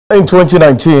In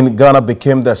 2019, Ghana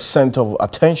became the center of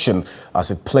attention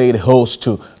as it played host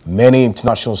to many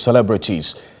international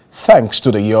celebrities, thanks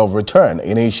to the Year of Return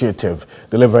initiative.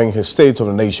 Delivering his State of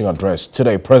the Nation address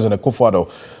today, President Kodjoe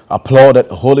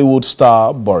applauded Hollywood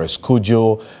star Boris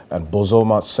Kodjoe and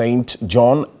Kodjoe Saint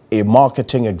John, a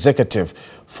marketing executive,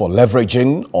 for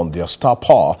leveraging on their star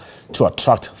power to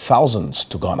attract thousands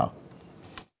to Ghana.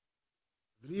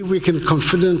 I believe we can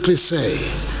confidently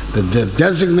say that the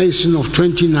designation of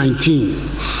 2019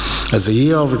 as a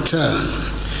year of return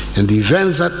and the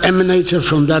events that emanated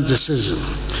from that decision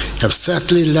have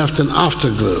certainly left an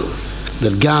afterglow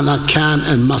that Ghana can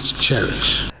and must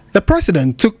cherish. The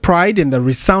president took pride in the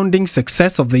resounding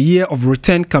success of the Year of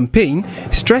Return campaign,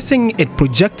 stressing it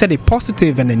projected a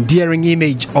positive and endearing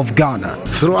image of Ghana.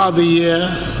 Throughout the year,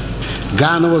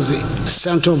 Ghana was the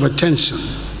center of attention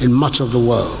in much of the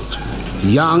world.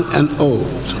 Young and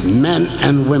old, men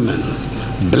and women,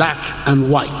 black and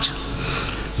white,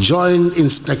 joined in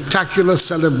spectacular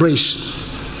celebration,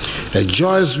 a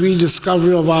joyous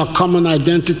rediscovery of our common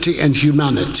identity and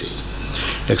humanity,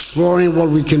 exploring what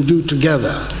we can do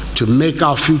together to make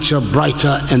our future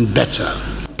brighter and better.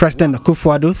 President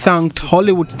Akufo-Addo thanked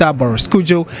Hollywood star Boris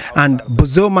Kodjoe and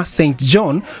Kodjoe Saint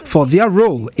John for their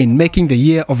role in making the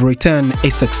Year of Return a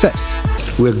success.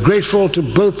 We're grateful to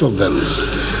both of them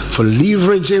for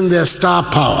leveraging their star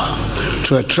power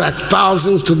to attract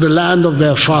thousands to the land of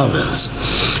their fathers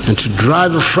and to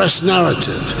drive a fresh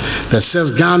narrative that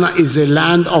says Ghana is a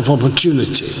land of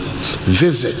opportunity.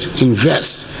 Visit,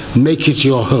 invest, make it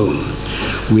your home.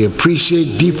 We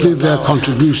appreciate deeply their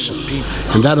contribution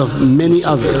and that of many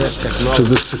others to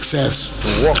the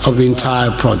success of the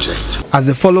entire project. As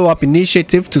a follow-up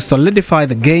initiative to solidify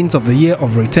the gains of the Year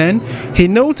of Return, he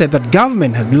noted that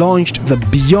government had launched the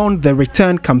Beyond the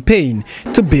Return campaign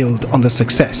to build on the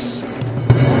success.